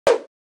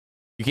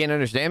You can't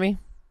understand me?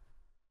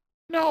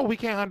 No, we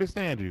can't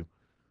understand you.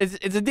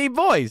 It's a deep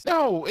voice.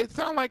 No, it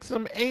sounds like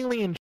some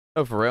alien.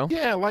 Oh, for real?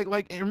 Yeah,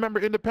 like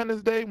remember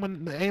Independence Day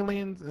when the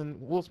aliens and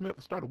Will Smith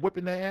started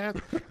whipping their ass?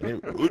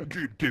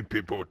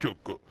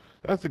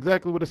 That's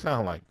exactly what it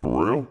sounds like.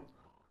 For real?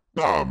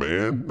 Nah,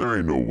 man, there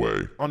ain't no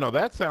way. Oh no,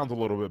 that sounds a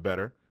little bit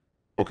better.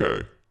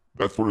 Okay,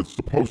 that's what it's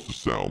supposed to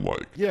sound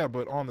like. Yeah,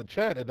 but on the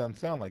chat it doesn't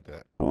sound like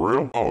that. For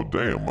real? Oh,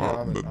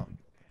 damn.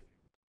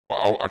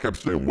 I kept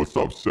saying, what's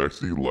up,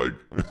 sexy? Like,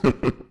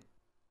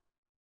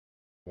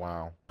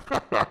 wow.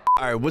 All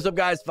right, what's up,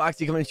 guys?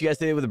 Foxy coming at you guys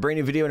today with a brand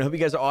new video, and I hope you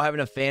guys are all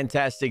having a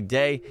fantastic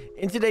day.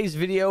 In today's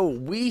video,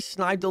 we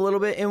sniped a little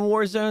bit in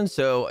Warzone,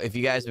 so if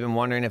you guys have been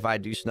wondering if I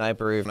do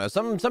snipe or if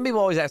some people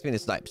always ask me to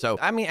snipe. So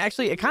I mean,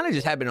 actually, it kind of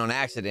just happened on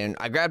accident.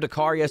 I grabbed a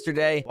car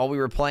yesterday while we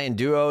were playing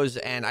duos,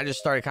 and I just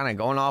started kind of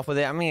going off with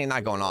it. I mean,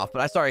 not going off,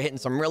 but I started hitting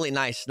some really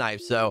nice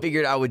snipes. So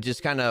figured I would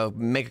just kind of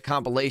make a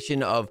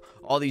compilation of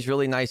all these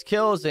really nice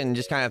kills and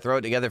just kind of throw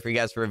it together for you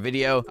guys for a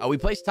video. We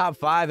placed top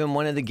 5 in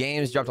one of the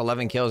games, dropped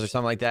 11 kills or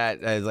something like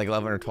that. Like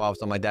 11 or 12,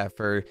 something like that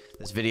for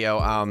this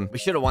video. We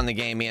should have won the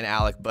game, me and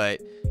Alec, but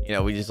you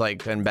know, we just like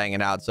couldn't bang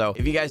it out. So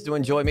if you guys do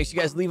enjoy, make sure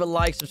you guys leave a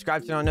like,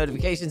 subscribe, turn on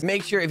notifications.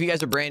 Make sure if you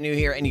guys are brand new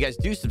here and you guys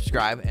do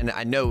subscribe, and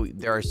I know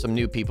there are some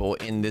new people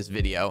in this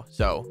video,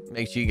 so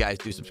make sure you guys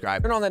do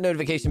subscribe. Turn on that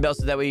notification bell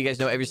so that way you guys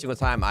know every single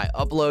time I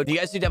upload. You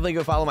guys do definitely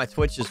go follow my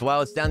Twitch as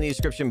well. It's down in the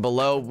description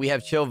below. We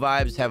have chill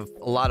vibes, have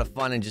a lot of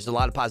fun and just a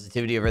lot of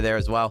positivity over there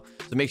as well.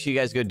 So make sure you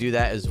guys go do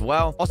that as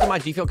well. Also, my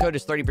G Fuel code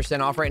is 30%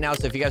 off right now.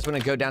 So if you guys want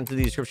to go down to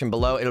the description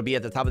below, it'll be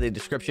at the top of the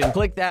description.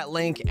 Click that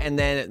link and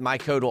then my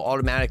code will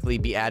automatically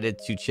be added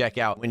to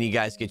checkout when you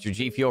guys get your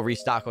G Fuel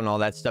restock and all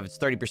that stuff. It's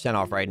 30%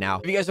 off right now.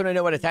 If you guys want to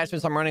know what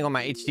attachments I'm running on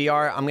my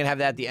HDR, I'm gonna have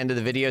that at the end of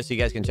the video so you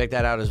guys can check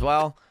that out as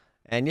well.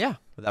 And yeah,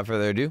 without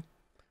further ado,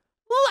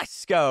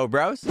 let's go,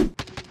 bros.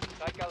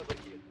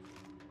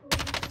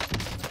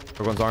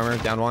 Broke one's armor,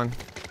 down one.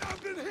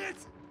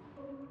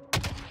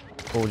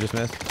 Oh, just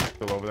missed.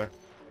 Still over there.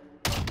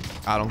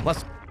 Got him.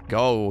 Let's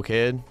go,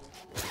 kid.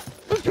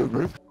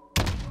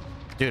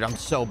 Dude, I'm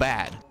so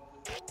bad.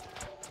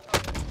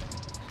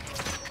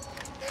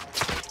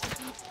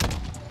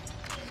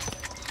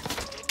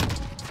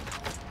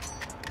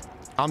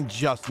 I'm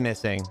just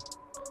missing.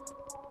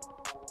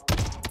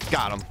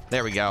 Got him.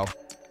 There we go.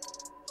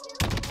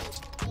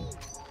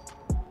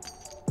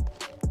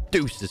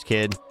 Deuces,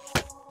 kid.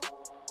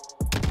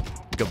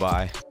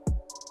 Goodbye.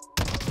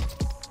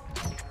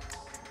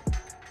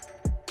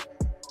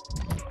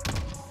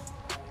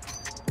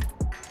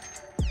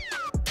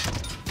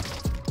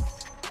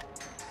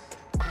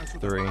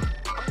 Three.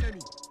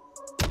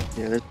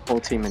 Yeah, there's a whole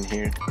team in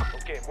here.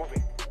 Okay,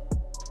 moving.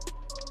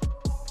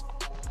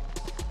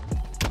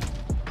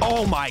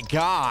 Oh my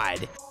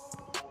god.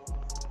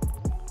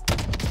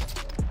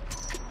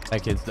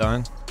 That kid's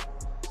done.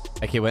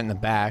 That kid went in the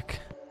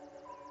back.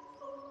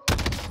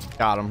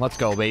 Got him. Let's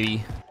go,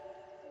 baby.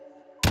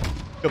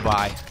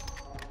 Goodbye.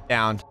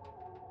 Down.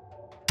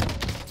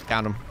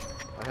 Found him.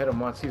 I hit him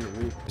once. He was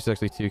weak. There's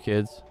actually 2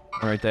 kids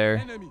right there.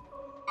 Enemy.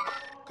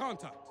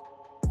 Contact.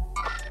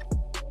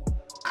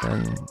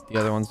 And the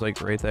other one's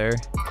like right there.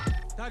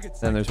 Target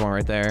Then there's one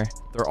right there.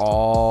 They're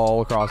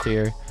all across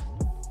here.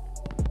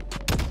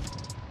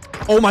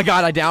 Oh my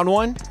god, I downed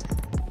one.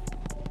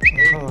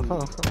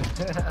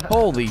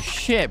 Holy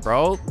shit,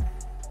 bro.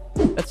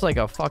 That's like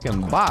a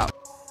fucking bop.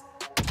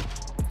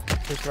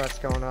 This rat's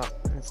going up.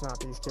 It's not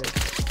these kids.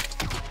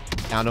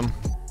 Found him.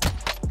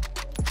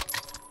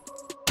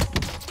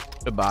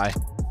 Goodbye.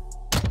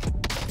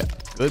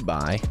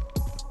 Goodbye.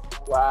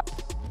 Wow.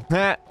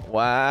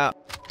 Wow.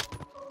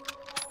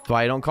 That's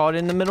why I don't call it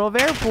in the middle of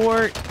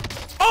airport.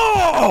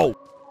 Oh!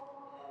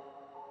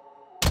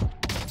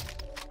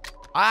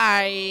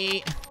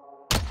 I...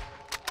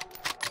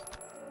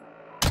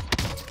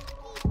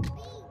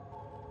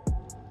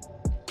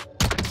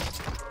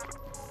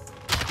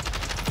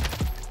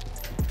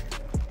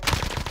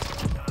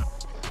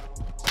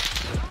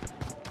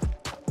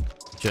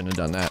 Shouldn't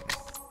have done that.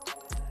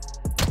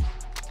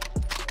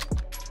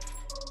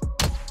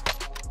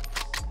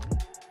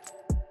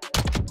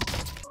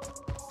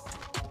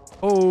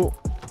 Oh.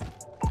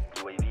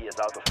 UAV is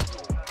out of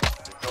fuel.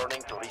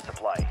 Returning to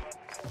resupply.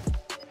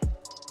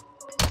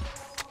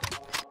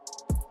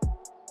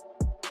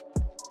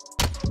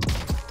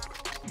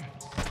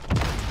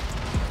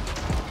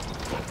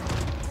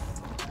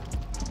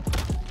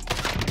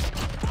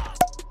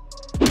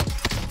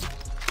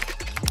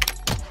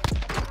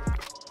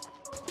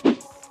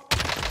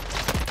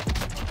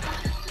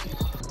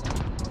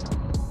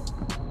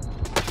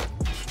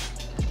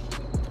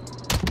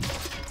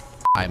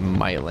 I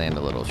might land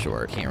a little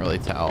short. Can't really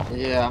tell.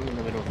 Yeah, I'm in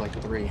the middle of like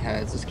 3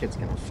 heads. This kid's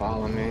gonna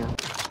follow me.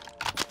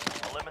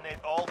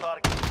 Eliminate all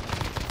targets.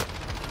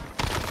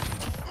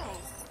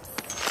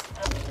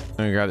 I'm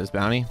gonna grab this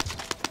bounty.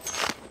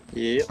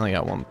 Yeah. I only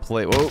got one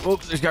plate. Whoa, whoa,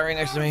 there's a guy right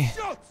next to me.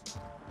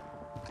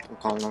 I'm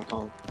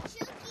calling.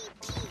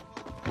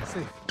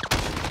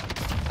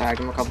 Tagged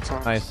him a couple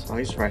times. Nice. Oh,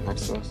 he's right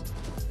next to us.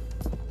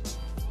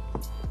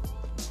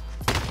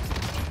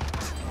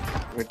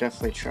 We're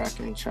definitely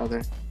tracking each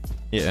other.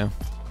 Yeah.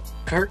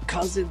 Kirk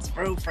Cousins,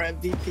 bro, for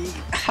MVP.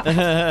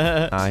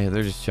 Nah,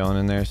 they're just chilling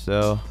in there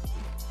still.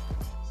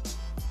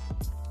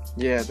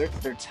 Yeah,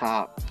 they're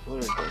top. What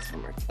are those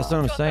from our top? That's what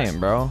I'm saying,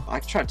 bro. I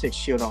can try to take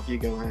shield off. You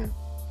go in.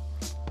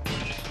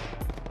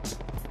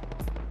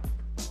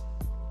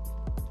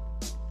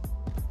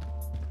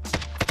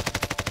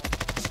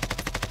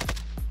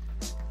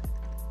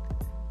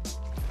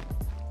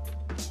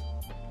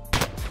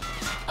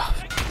 A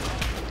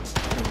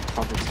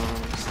couple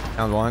times.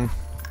 Down one.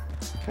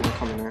 Trying to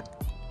come in there.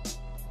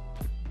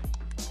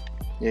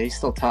 Yeah, he's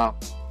still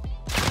top.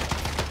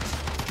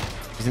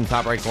 He's in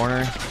top right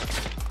corner.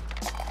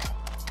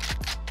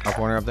 Top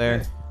corner up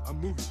there. I'm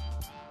moving.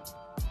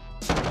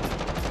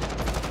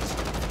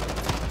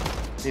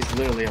 He's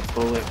literally a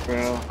bullet,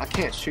 bro. I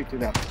can't shoot through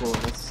that floor.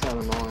 That's so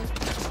annoying.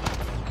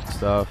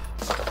 Stuff.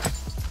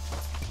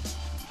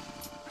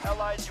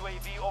 Allied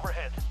UAV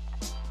overhead.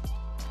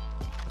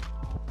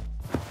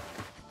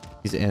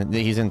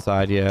 He's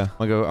inside, yeah.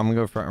 I'm gonna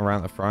go front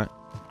around the front.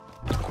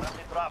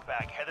 Friendly drop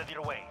bag headed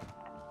your way.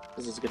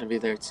 This is gonna be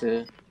there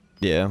too.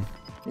 Yeah.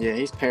 Yeah,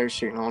 he's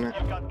parachuting on it.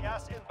 You've got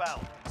gas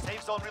inbound.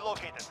 Safe zone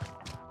relocated.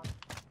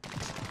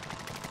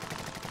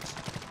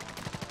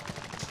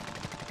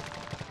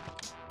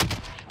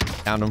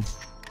 Found him.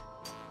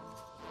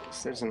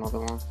 There's another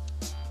one.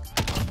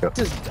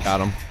 Got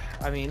him.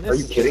 I mean,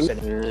 this is kidding?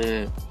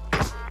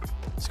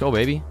 Let's go,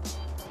 baby.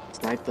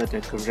 Sniper,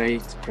 they're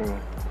great, bro.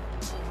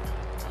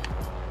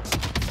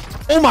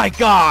 Oh my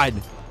god!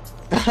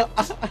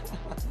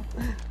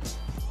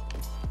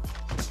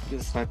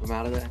 Just snipe him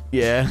out of there.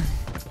 Yeah.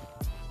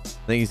 I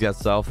think he's got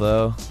self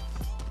though.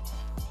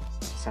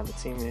 Just have a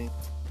teammate.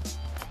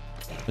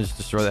 Just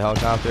destroy the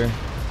helicopter.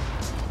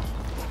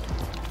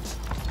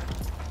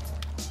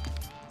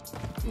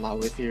 I'm not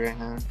with you right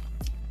now.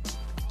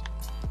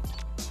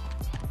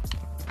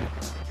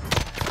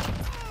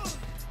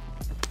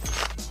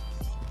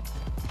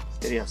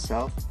 Did he have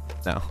self?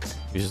 No,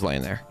 he's just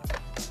laying there.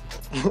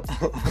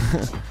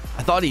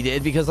 I thought he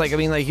did because, like, I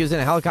mean, like, he was in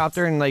a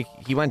helicopter and, like,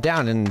 he went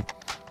down and,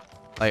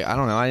 like, I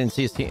don't know. I didn't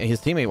see his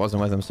teammate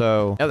wasn't with him.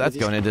 So, yeah, that's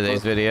going into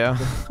today's video.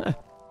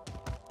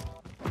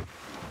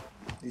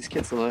 These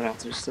kids'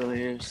 loadouts are still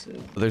here. So.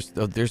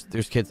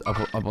 There's kids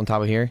up on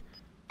top of here.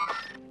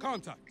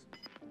 Contact.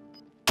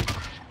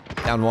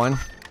 Down one.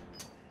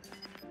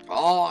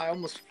 Oh, I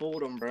almost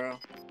fooled him, bro.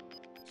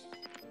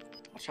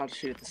 I tried to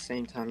shoot at the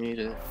same time you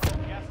did.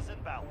 Gas is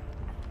inbound.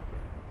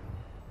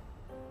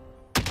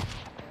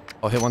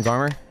 Oh, hit one's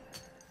armor.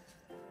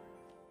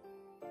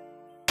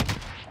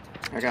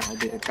 I got an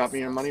idea. Drop me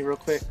your money real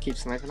quick. Keep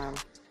sniping at him.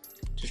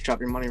 Just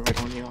drop your money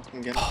right on you. I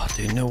can get him. Oh,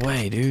 dude, no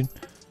way, dude.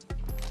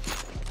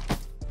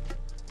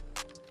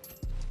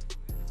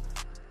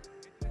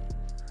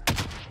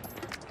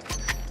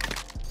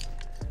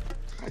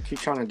 I keep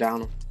trying to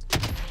down him.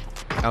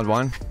 Down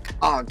one.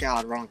 Oh,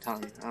 God, wrong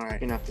time. All right, you're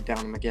gonna have to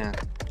down him again.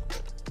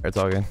 It's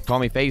all good. Call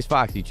me Phase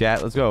Foxy,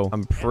 chat. Let's go.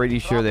 I'm pretty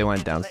sure they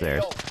went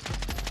downstairs.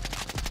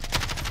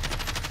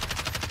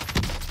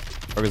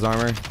 Broke his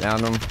armor.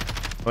 Down him.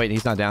 Wait,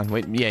 he's not down.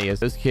 Wait, yeah, he is.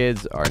 Those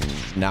kids are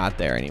not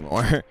there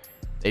anymore.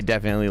 They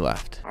definitely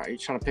left. All right, you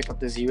trying to pick up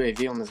this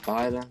UAV on this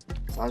buy then?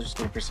 So I was just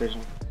doing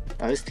precision.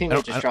 This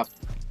teammate just dropped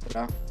it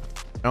out.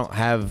 I don't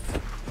have,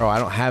 bro, I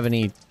don't have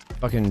any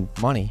fucking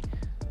money.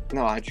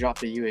 No, I dropped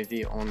the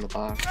UAV on the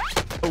buy.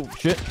 Oh,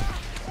 shit.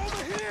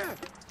 Over here.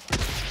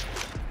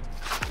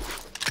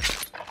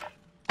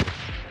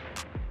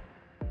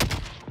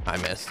 I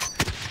missed.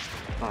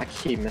 Oh, I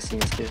keep missing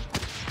this kid.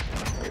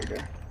 There we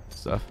go.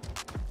 Stuff.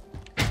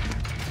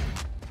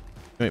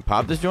 Wait,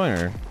 pop this joint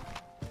or?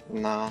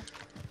 Nah.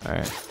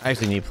 Alright. I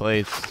actually need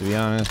plates, to be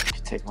honest.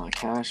 You take my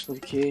cash,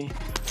 low-key.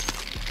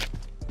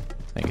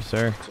 Thank you,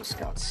 sir. Just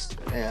got...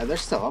 Yeah, they're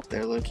still up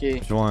there, low-key.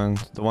 Which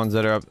ones? The ones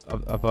that are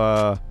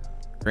up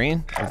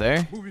green? Up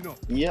there? Moving up.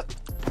 Yep.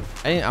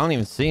 I don't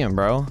even see him,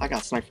 bro. I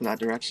got sniped from that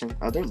direction.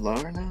 Oh, they're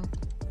lower now?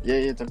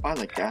 Yeah, they're by,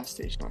 like, gas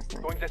station, I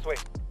think. Going this way.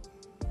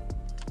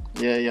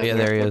 Yeah. Yeah,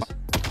 there he is.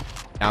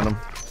 Found him.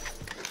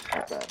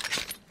 Not bad.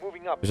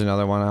 Moving up. There's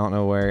another one. I don't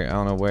know where.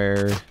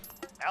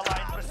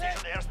 Allied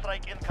precision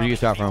airstrike incoming. Where'd you get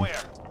shot from?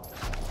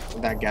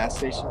 Beware. That gas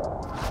station.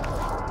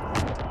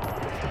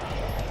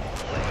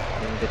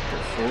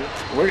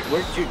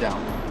 Where'd you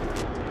down?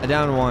 I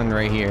downed one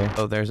right here.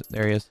 Oh, there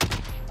he is.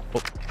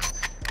 Oh.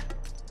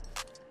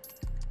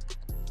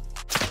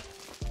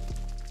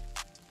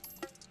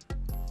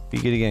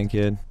 Peek it again,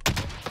 kid.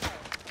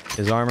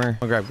 His armor.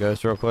 I'll grab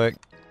Ghost real quick.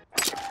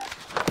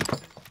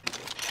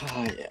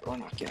 Oh, yeah, we're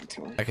not getting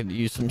to him. I could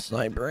use some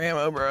sniper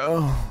ammo,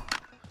 bro.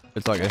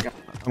 It's all good.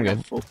 I'm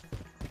good. Full.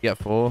 Yeah,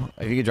 full.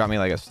 If you could drop me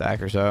like a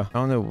stack or so. I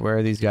don't know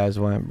where these guys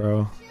went,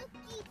 bro.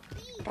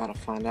 About to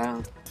find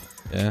out.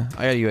 Yeah,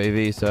 I got a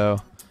UAV, so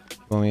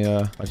let me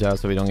watch out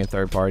so we don't get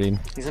third partied.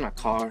 He's in a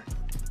car.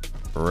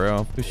 For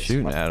real. Who's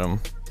shooting at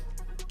him?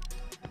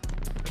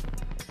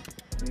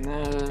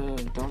 No,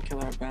 don't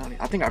kill our bounty.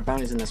 I think our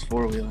bounty's in this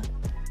four-wheeler.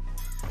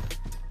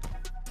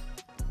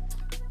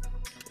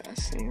 Yeah, I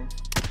see him.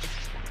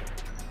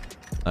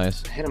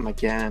 Nice. Hit him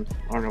again.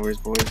 I don't know where his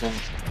boys at.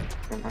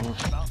 Don't know.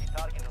 Bounty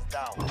target is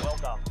down. Well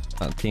done.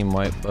 Not team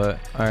wipe, but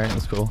all right,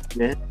 that's cool.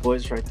 Yeah,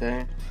 boys right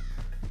there.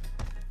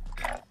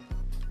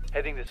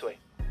 Heading this way.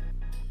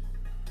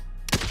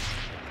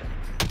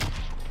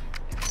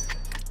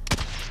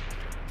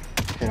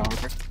 Hit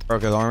armor.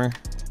 Broke his armor.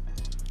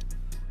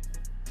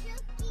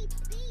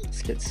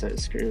 This kid's so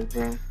screwed,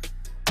 bro.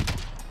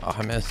 Oh,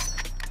 I missed.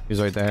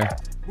 He's right there.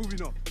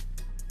 Moving up.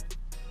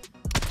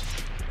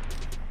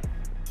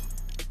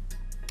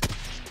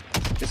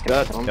 Just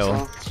gonna That's kill kill.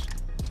 himself.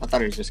 I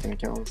thought he was just gonna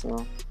kill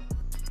himself.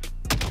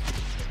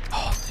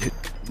 Oh, dude.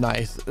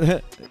 Nice.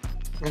 We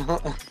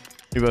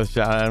both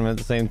shot at him at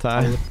the same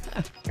time.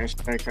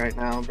 Airstrike right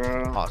now,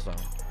 bro. Awesome.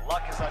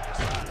 Luck is on your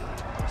side.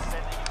 We're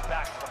sending you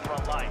back to the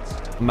front lines.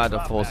 I'm about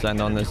to full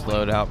send on this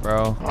loadout,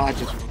 bro. Oh, I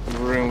just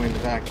ruined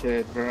that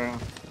kid, bro.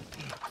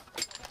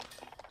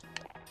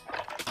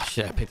 Oh,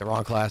 shit, I picked the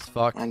wrong class.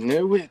 Fuck. I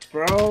knew it,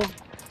 bro.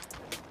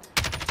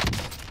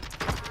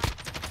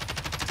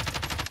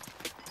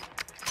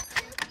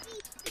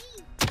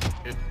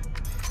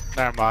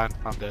 Never mind,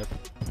 I'm dead.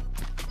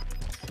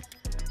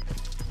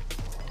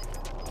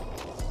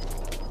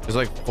 There's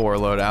like 4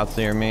 loadouts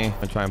near me. I'm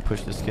gonna try and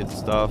push this kid's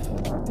stuff.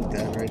 I'm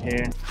dead right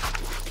here.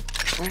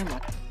 Where am I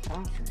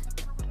down from?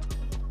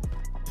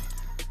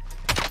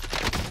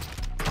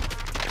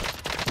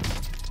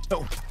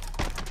 Oh.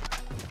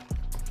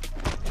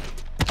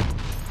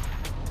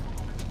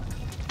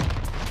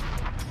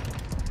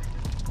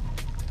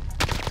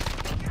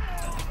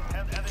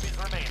 Enemies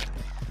remain.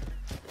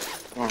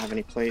 I don't have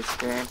any plates,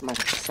 bro. I might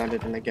have to send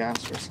it in the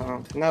gas or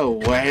something. No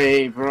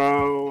way,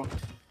 bro.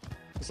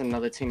 There's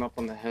another team up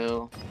on the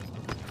hill.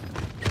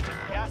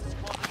 Gas is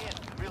closing in.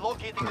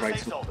 Relocating the Right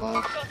safe to the zone.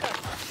 left.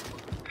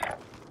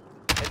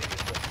 Heading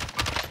this way.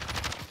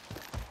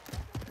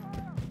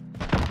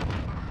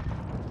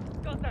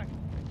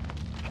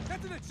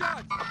 Get to the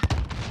charge.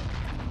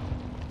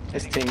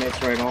 His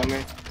teammate's right on me.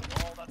 All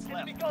that's left.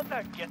 Enemy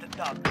contact. Get it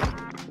done.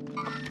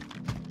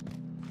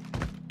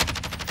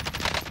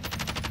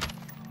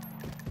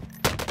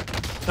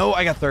 No,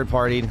 I got third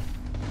partied.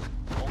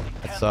 Only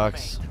That 10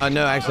 sucks. remain.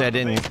 No, actually I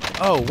didn't.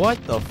 Oh,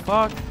 what the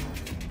fuck?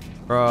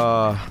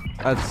 Bruh,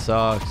 that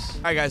sucks.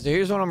 All right, guys, so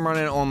here's what I'm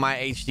running on my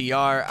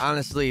HDR.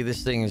 Honestly,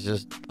 this thing is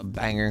just a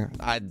banger.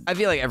 I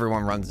feel like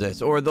everyone runs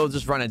this, or they'll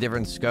just run a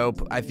different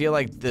scope. I feel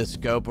like the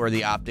scope or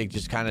the optic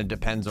just kind of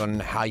depends on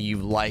how you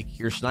like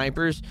your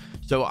snipers.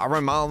 So I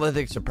run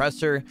Monolithic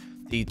Suppressor,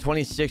 the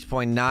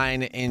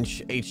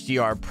 26.9-inch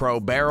HDR Pro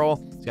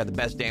barrel. It's got the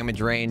best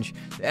damage range.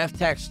 The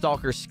FTAC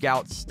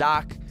Stalker-Scout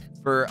stock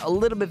for a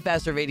little bit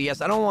faster of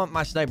ADS. I don't want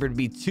my sniper to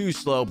be too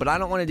slow, but I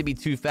don't want it to be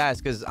too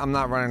fast because I'm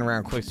not running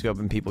around quick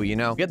scoping people, you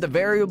know? We got the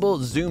variable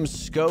zoom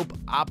scope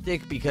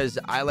optic because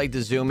I like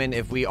to zoom in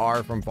if we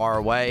are from far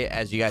away,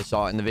 as you guys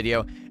saw in the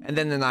video. And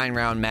then the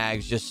 9-round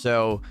mags, just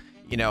so,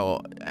 you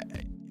know,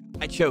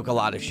 I choke a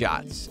lot of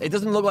shots. It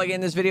doesn't look like it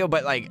in this video,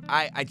 but like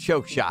I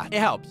choke shots. It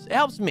helps. It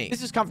helps me.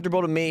 This is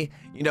comfortable to me.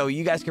 You know,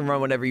 you guys can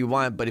run whatever you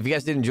want, but if you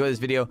guys did enjoy this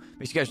video,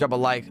 make sure you guys drop a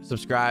like,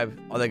 subscribe,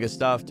 all that good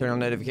stuff, turn on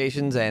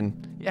notifications,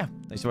 and yeah,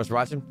 thanks so much for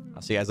watching.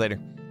 I'll see you guys later.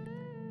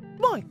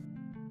 Bye.